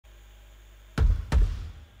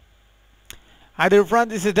Hi there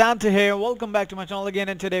friends, this is Dante here. Welcome back to my channel again,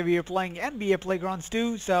 and today we are playing NBA Playgrounds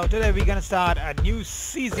 2. So today we're gonna start a new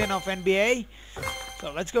season of NBA.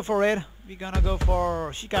 So let's go for it. We're gonna go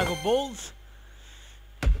for Chicago Bulls.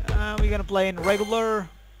 We're gonna play in regular.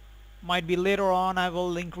 Might be later on I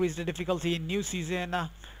will increase the difficulty in new season.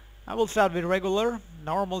 I will start with regular,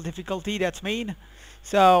 normal difficulty, that's mean.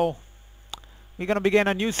 So we're gonna begin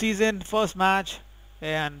a new season, first match,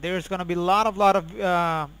 and there's gonna be a lot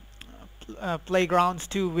of Playgrounds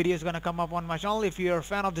 2 videos gonna come up on my channel. If you're a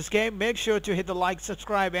fan of this game, make sure to hit the like,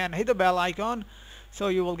 subscribe, and hit the bell icon so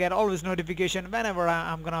you will get always notification whenever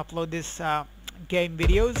I'm gonna upload this game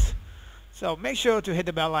videos. So make sure to hit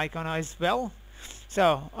the bell icon as well.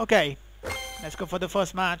 So okay, let's go for the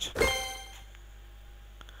first match.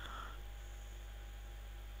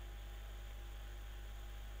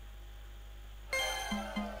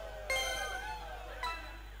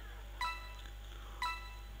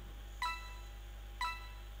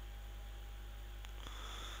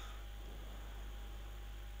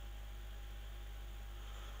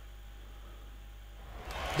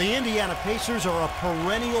 The Indiana Pacers are a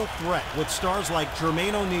perennial threat with stars like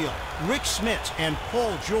Jermaine O'Neal, Rick Smits, and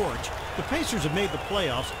Paul George. The Pacers have made the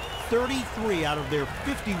playoffs 33 out of their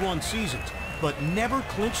 51 seasons, but never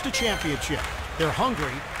clinched a championship. They're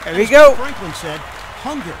hungry. There we go. Franklin said,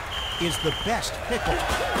 hunger is the best pickle.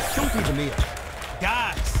 Don't be the meal.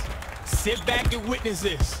 Guys, sit back and witness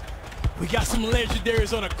this. We got some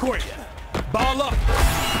legendaries on the court. Ball up.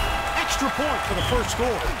 Extra point for the first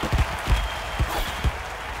score.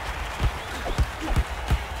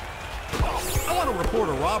 I want to report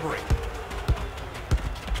a robbery.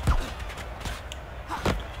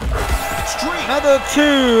 Street. Another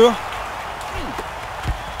two.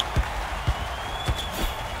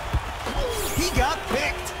 He got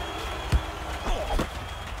picked.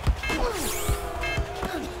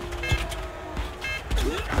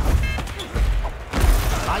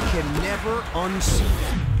 I can never unsee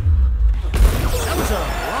that. That was a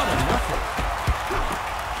lot of nothing.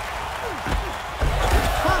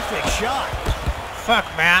 Perfect shot. Fuck,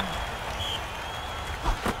 man.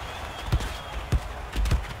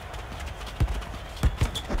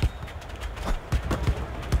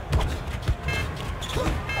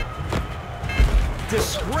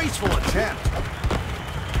 Disgraceful attempt.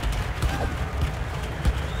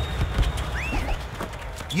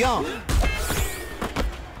 Young.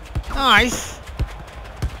 Nice.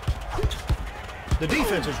 The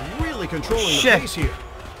defense is really controlling the Shit. pace here.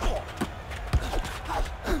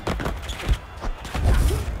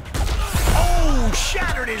 Oh,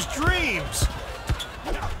 shattered his dreams.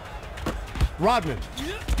 Rodman.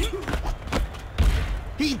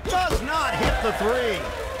 He does not hit the three.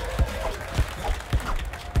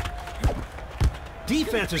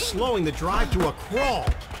 Defense is slowing the drive to a crawl.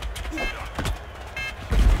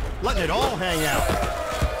 Letting it all hang out.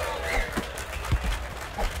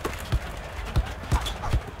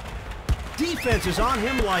 Defense is on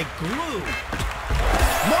him like glue.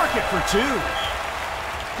 Mark it for two.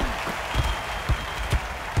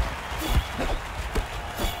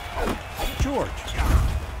 George.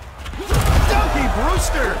 Donkey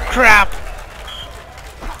Brewster. Crap.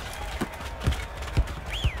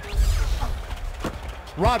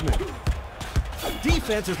 Rodman.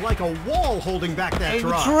 Defense is like a wall holding back that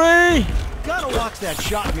drive. Three. Gotta watch that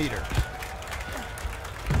shot meter.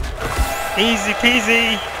 Easy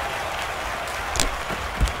peasy.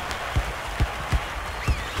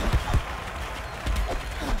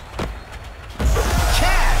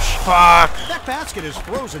 Cash. Fuck. That basket is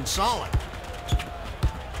frozen solid.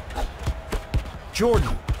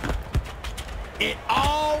 Jordan. It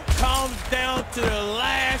all comes down to the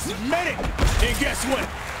last minute. And guess what?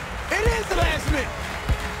 It is the last minute.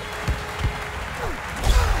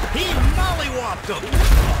 He mollywopped him.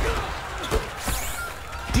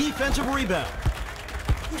 Defensive rebound.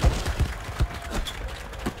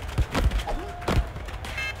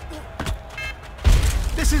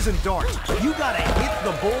 This isn't darts. You gotta hit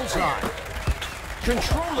the bullseye.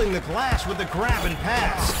 Controlling the glass with the grab and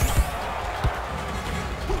pass.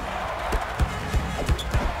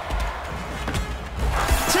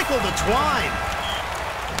 Tickle the twine.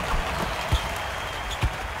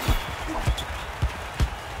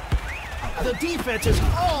 The defense is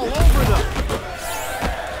all over them.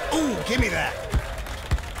 Ooh, give me that.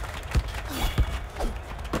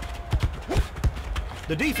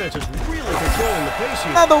 The defense is really controlling the pace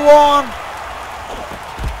here. Another one.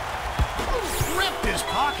 Ripped his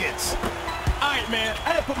pockets. All right, man. I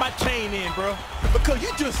had to put my chain in, bro. Because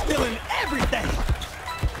you just stealing everything.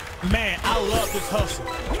 Man, I love this hustle.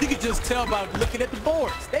 You can just tell by looking at the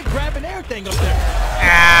boards. They grabbing everything up there.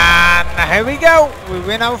 And Now here we go. We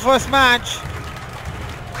win our first match.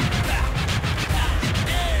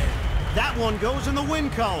 That one goes in the win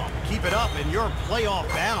column. Keep it up and you're playoff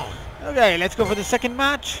bound. Okay, let's go for the second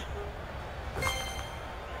match.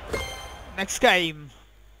 Next game.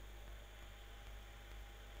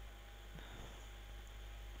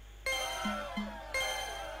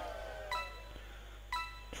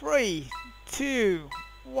 Three, 2,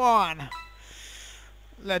 1.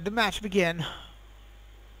 Let the match begin.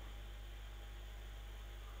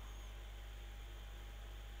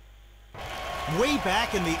 Way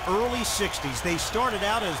back in the early 60s, they started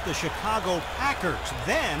out as the Chicago Packers,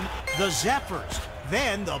 then the Zephyrs,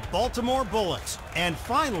 then the Baltimore Bullets, and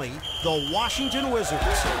finally, the Washington Wizards.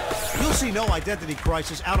 You'll see no identity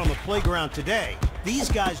crisis out on the playground today. These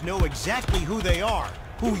guys know exactly who they are,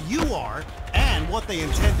 who you are, and what they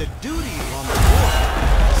intend to do to you on the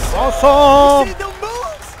court. Awesome! You see the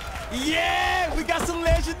moves? Yeah, we got some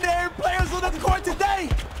legendary players on the court today.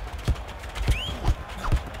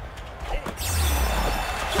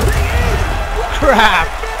 Crap!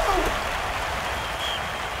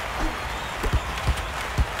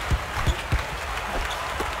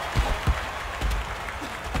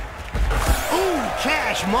 Ooh,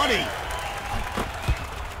 cash money!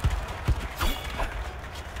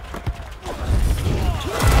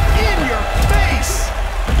 In your face!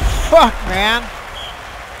 Fuck, man!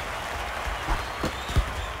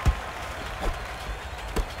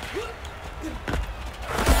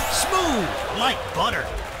 Smooth, like butter.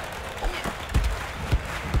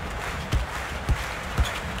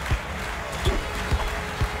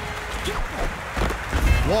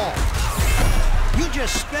 Wall. You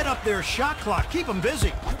just sped up their shot clock. Keep them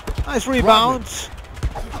busy. Nice rebounds.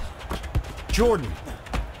 Jordan.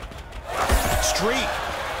 Streak.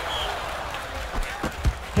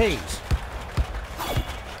 Hayes.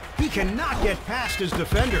 He cannot get past his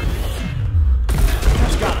defender.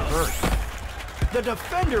 That's gotta hurt. The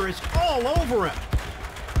defender is all over him.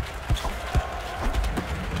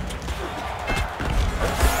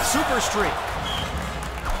 Super streak.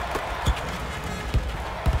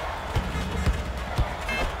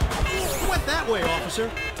 Went that way, officer.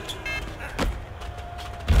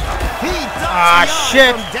 He ducks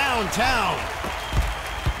shit. from downtown.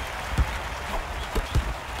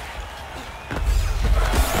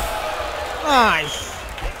 Nice.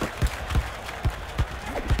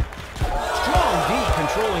 Strong D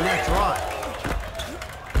controlling that drive.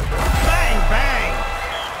 Bang, bang.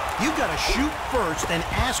 You gotta shoot first and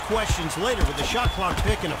ask questions later with the shot clock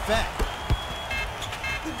pick in effect.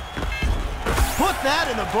 Put that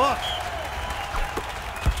in the book.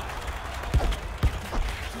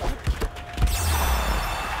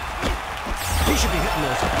 He should be hitting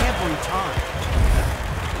those every time.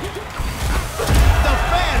 The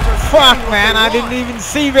fans are Fuck, getting what man. they I want. didn't even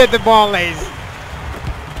see where the ball is.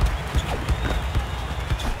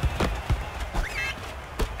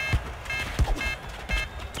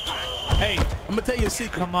 Hey, I'm gonna tell you a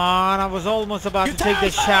secret. Come on. I was almost about to Your take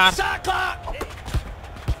the time's shot. up. Shot clock.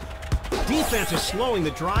 Defense is slowing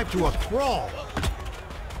the drive to a crawl.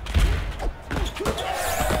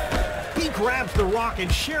 He grabs the rock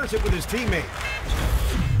and shares it with his teammate.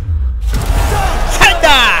 Take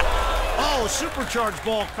that! Oh, supercharged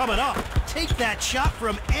ball coming up. Take that shot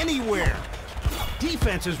from anywhere.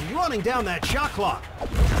 Defense is running down that shot clock.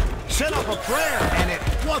 Set up a prayer, and it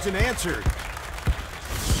wasn't answered.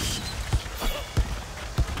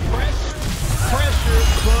 Pressure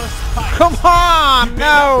plus pipe. Come on! You better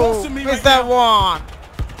not No! close to me Missed right that now.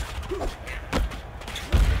 one.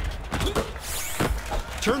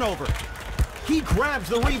 Turnover. He grabs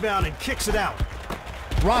the rebound and kicks it out.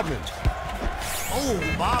 Rodman.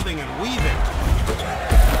 Oh, bobbing and weaving.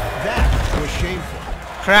 That was shameful.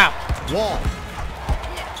 Crap. Wall.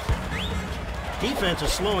 Defense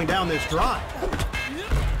is slowing down this drive.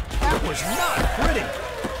 That was not pretty.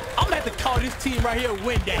 I'm gonna have to call this team right here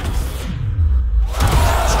win days.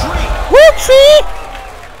 Streak. Whoopsie!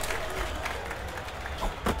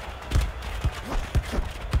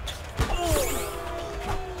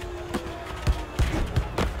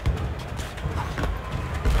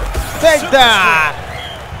 Take that!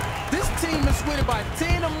 This team is winning by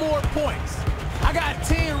 10 or more points. I got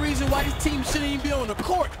 10 reasons why this team shouldn't even be on the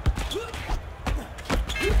court.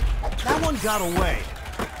 That one got away.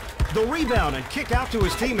 The rebound and kick out to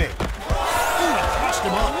his teammate. Ooh, he crossed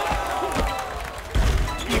him up.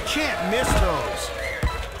 You can't miss those.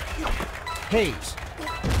 Hayes.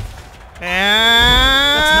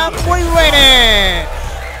 And That's not we win it!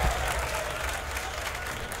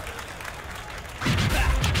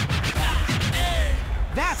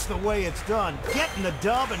 That's the way it's done. Getting the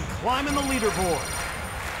dub and climbing the leaderboard.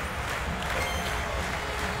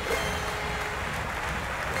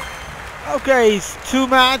 Okay, it's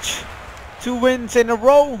 2 wins in a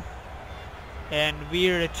row, and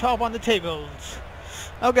we're top on the tables.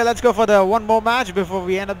 Okay, let's go for the one more match before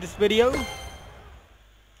we end up this video.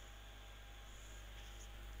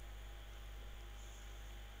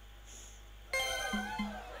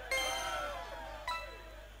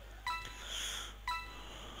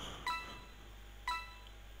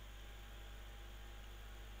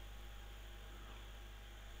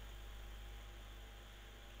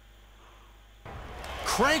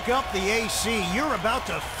 Crank up the AC. You're about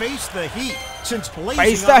to face the heat. Since blazing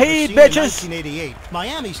Face the on heat, scene in bitches. 1988,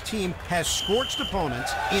 Miami's team has scorched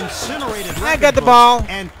opponents, incinerated I record got the books, ball.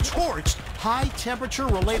 and torched high-temperature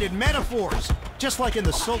related metaphors. Just like in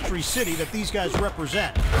the sultry city that these guys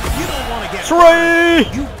represent. If you don't want to get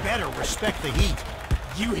burned, you better respect the heat.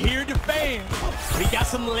 You hear the fans. We got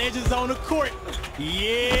some legends on the court.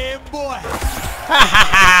 Yeah, boy. Ha ha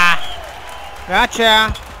ha!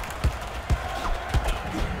 Gotcha.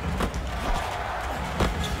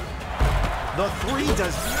 The three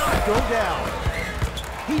does not go down.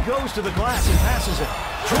 He goes to the glass and passes it.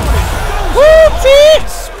 Jordan goes in and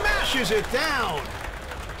smashes it down.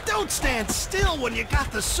 Don't stand still when you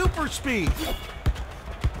got the super speed.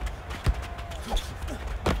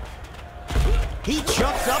 He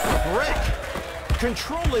chucks up a brick,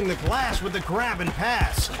 controlling the glass with the grab and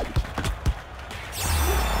pass.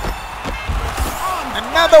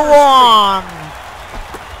 Another one.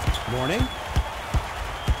 Morning.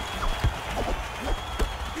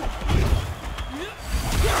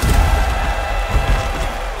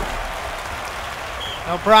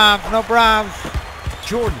 No problems, no problems.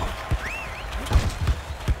 Jordan.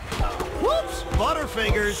 Whoops!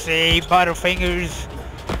 Butterfingers. See, Butterfingers.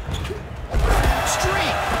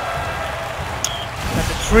 Streak. Got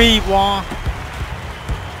the 3-1.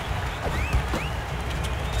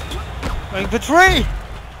 Going for 3.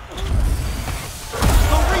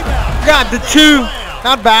 The rebound. Got the 2.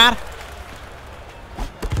 Not bad.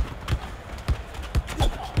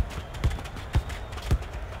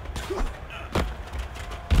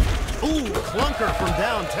 Ooh, clunker from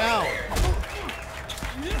downtown.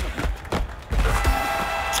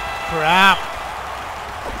 Crap.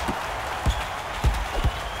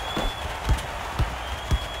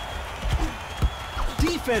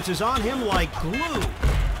 Defense is on him like glue.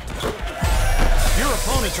 Your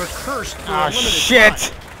opponents are cursed for a limited shit.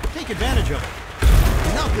 time. Take advantage of it.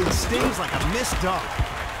 Nothing stings like a missed dunk.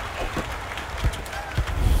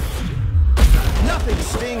 Nothing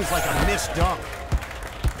stings like a missed dunk.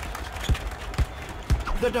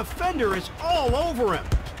 The defender is all over him.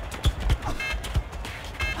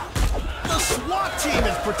 The SWAT team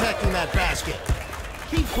is protecting that basket.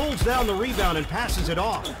 He pulls down the rebound and passes it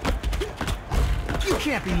off. You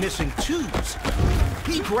can't be missing twos.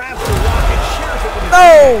 He grabs the rock and shares it with his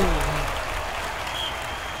teammates.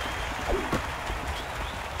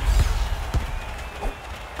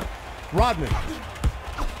 Rodman.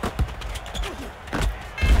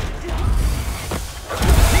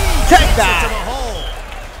 Take that. To the hole.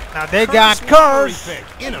 Now they got cars.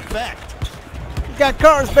 In effect. You got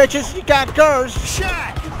cars, bitches. You got cars.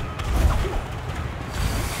 Shot.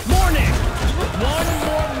 Morning. 1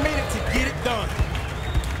 more minute to get it done.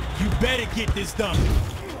 You better get this done.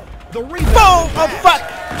 The rebound. Boom! Oh fuck!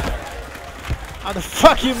 How the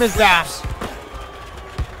fuck you missed that?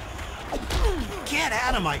 Get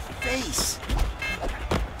out of my face.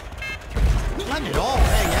 Let it all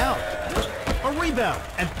hang out. A rebound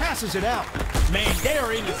and passes it out. Man, they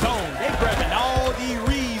are in the zone. They grabbing all these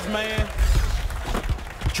reads, man.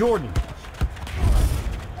 Jordan.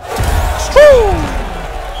 Woo!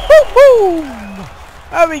 Woo-hoo!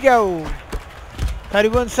 There we go.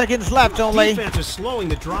 31 seconds left only. Defense is slowing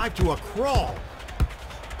the drive to a crawl.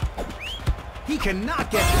 He cannot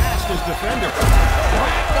get past his defender.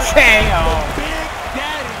 Damn. Big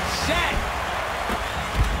Daddy Shaq.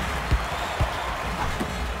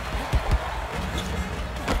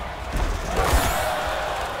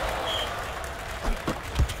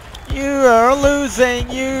 You are losing.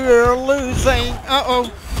 You are losing. Uh-oh.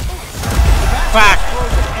 Fuck.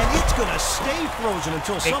 And it's going to stay frozen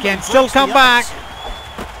until They somebody can still breaks the come back. ice.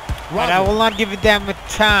 But I will not give them a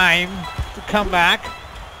time to come back.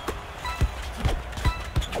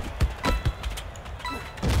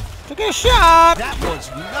 Took a shot. That was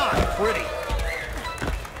not pretty.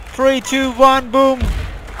 3, 2, 1, boom.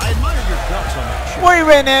 I admire your guts on that shot. We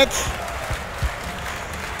win it.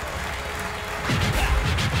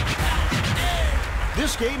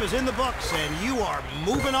 This game is in the books, and you are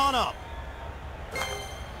moving on up.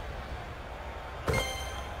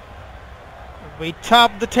 We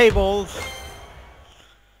top the tables.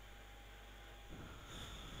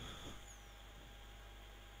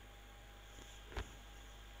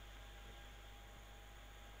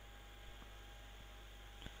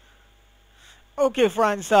 Okay,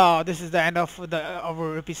 friends, this is the end of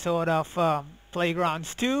our episode of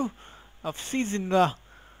Playgrounds 2 of Season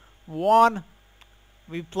 1.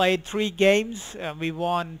 We played 3 games. We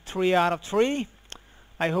won 3 out of 3.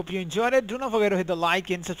 I hope you enjoyed it. Do not forget to hit the like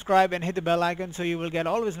and subscribe and hit the bell icon so you will get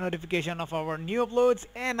always notification of our new uploads.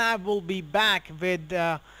 And I will be back with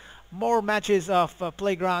more matches of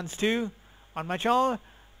Playgrounds 2 on my channel,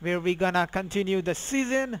 where we're gonna continue the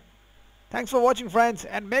season. Thanks for watching, friends,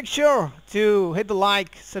 and make sure to hit the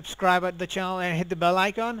like, subscribe at the channel, and hit the bell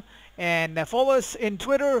icon. And follow us in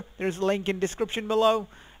Twitter. There's a link in description below.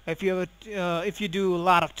 If you do a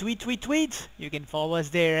lot of tweets, you can follow us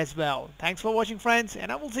there as well. Thanks for watching, friends,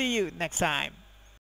 and I will see you next time.